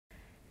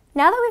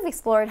Now that we've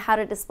explored how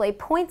to display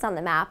points on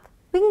the map,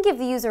 we can give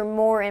the user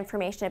more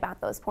information about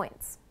those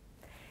points.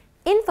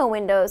 Info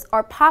windows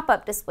are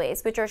pop-up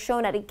displays which are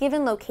shown at a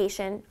given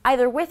location,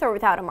 either with or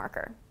without a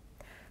marker.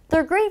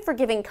 They're great for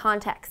giving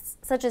contexts,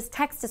 such as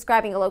text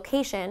describing a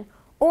location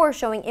or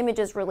showing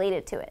images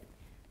related to it.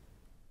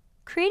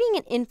 Creating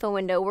an info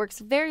window works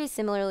very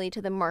similarly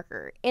to the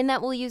marker in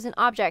that we'll use an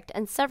object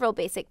and several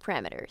basic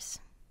parameters.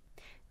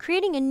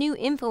 Creating a new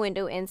info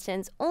window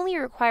instance only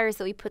requires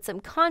that we put some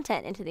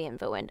content into the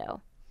info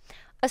window,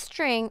 a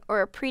string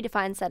or a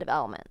predefined set of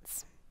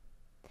elements.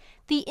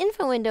 The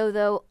info window,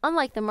 though,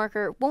 unlike the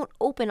marker, won't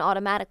open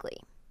automatically.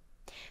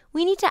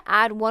 We need to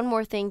add one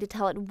more thing to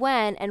tell it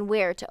when and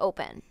where to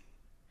open.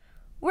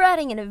 We're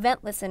adding an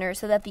event listener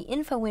so that the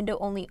info window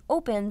only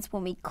opens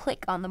when we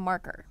click on the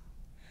marker.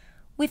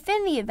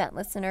 Within the event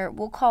listener,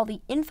 we'll call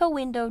the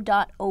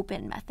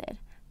infowindow.open method,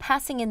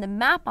 passing in the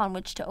map on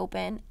which to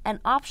open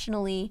and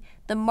optionally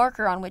the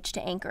marker on which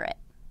to anchor it.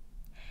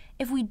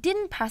 If we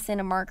didn't pass in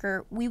a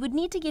marker, we would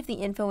need to give the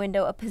info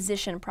window a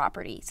position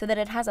property so that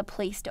it has a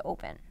place to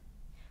open.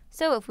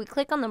 So if we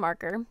click on the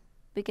marker,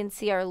 we can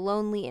see our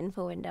lonely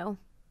info window.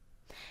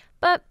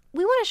 But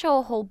we want to show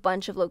a whole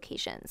bunch of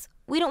locations.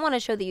 We don't want to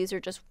show the user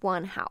just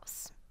one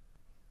house.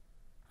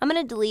 I'm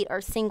going to delete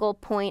our single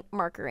point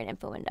marker in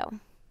info window.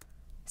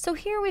 So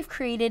here we've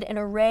created an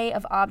array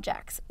of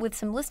objects with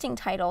some listing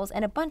titles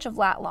and a bunch of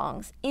lat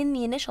longs in the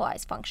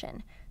initialize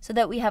function so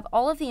that we have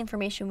all of the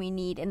information we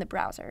need in the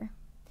browser.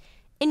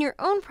 In your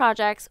own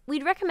projects,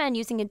 we'd recommend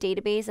using a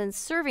database and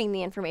serving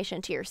the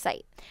information to your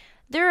site.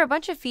 There are a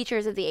bunch of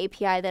features of the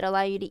API that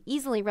allow you to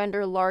easily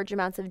render large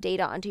amounts of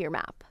data onto your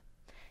map.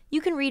 You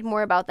can read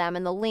more about them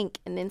in the link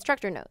in the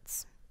instructor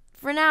notes.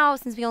 For now,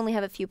 since we only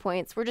have a few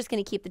points, we're just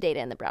going to keep the data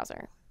in the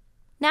browser.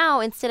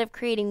 Now, instead of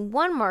creating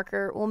one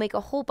marker, we'll make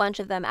a whole bunch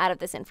of them out of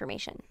this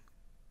information.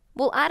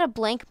 We'll add a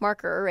blank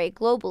marker array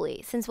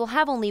globally, since we'll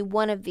have only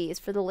one of these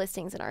for the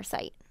listings in our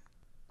site.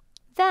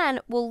 Then,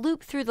 we'll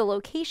loop through the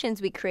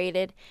locations we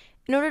created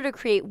in order to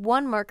create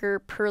one marker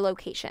per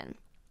location.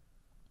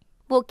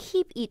 We'll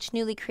keep each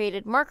newly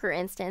created marker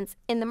instance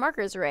in the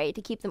markers array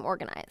to keep them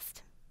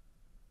organized.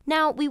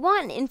 Now, we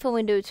want an info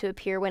window to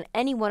appear when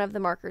any one of the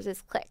markers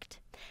is clicked,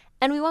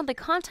 and we want the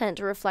content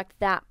to reflect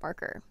that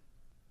marker.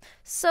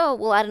 So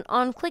we'll add an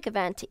onClick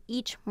event to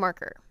each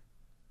marker.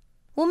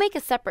 We'll make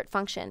a separate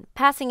function,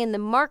 passing in the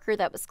marker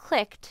that was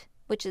clicked,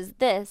 which is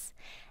this,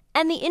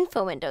 and the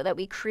info window that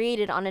we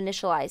created on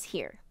initialize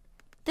here.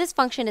 This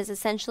function is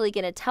essentially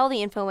going to tell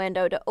the info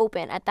window to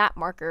open at that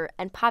marker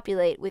and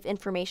populate with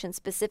information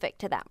specific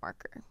to that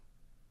marker.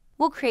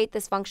 We'll create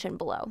this function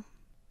below.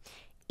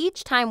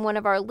 Each time one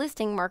of our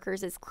listing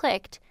markers is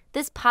clicked,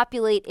 this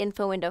populate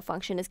info window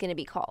function is going to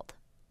be called.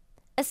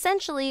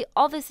 Essentially,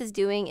 all this is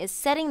doing is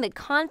setting the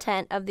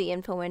content of the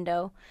info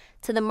window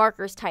to the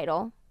marker's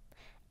title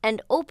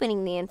and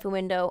opening the info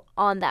window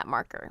on that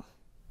marker.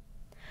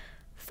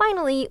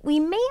 Finally, we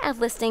may add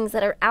listings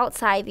that are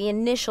outside the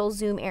initial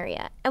zoom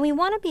area, and we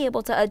want to be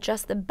able to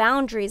adjust the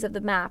boundaries of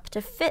the map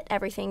to fit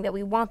everything that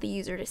we want the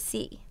user to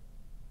see.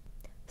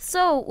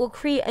 So we'll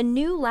create a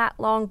new lat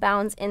long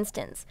bounds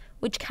instance,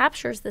 which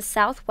captures the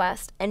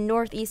southwest and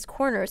northeast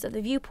corners of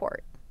the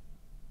viewport.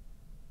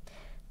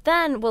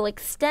 Then we'll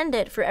extend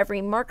it for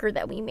every marker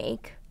that we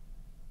make.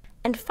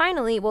 And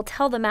finally, we'll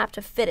tell the map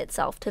to fit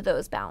itself to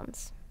those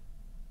bounds.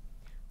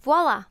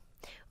 Voila!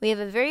 We have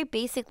a very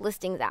basic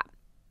listings app.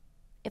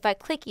 If I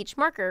click each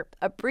marker,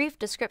 a brief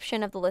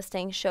description of the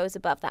listing shows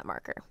above that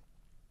marker.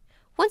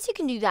 Once you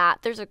can do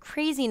that, there's a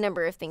crazy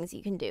number of things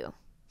you can do.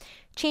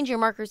 Change your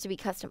markers to be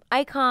custom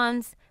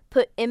icons,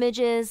 put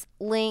images,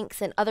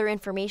 links, and other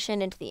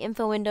information into the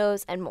info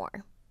windows, and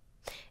more.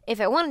 If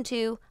I wanted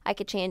to, I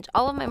could change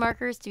all of my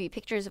markers to be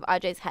pictures of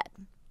Ajay's head.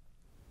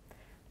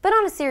 But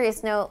on a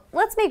serious note,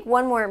 let's make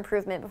one more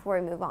improvement before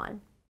we move on.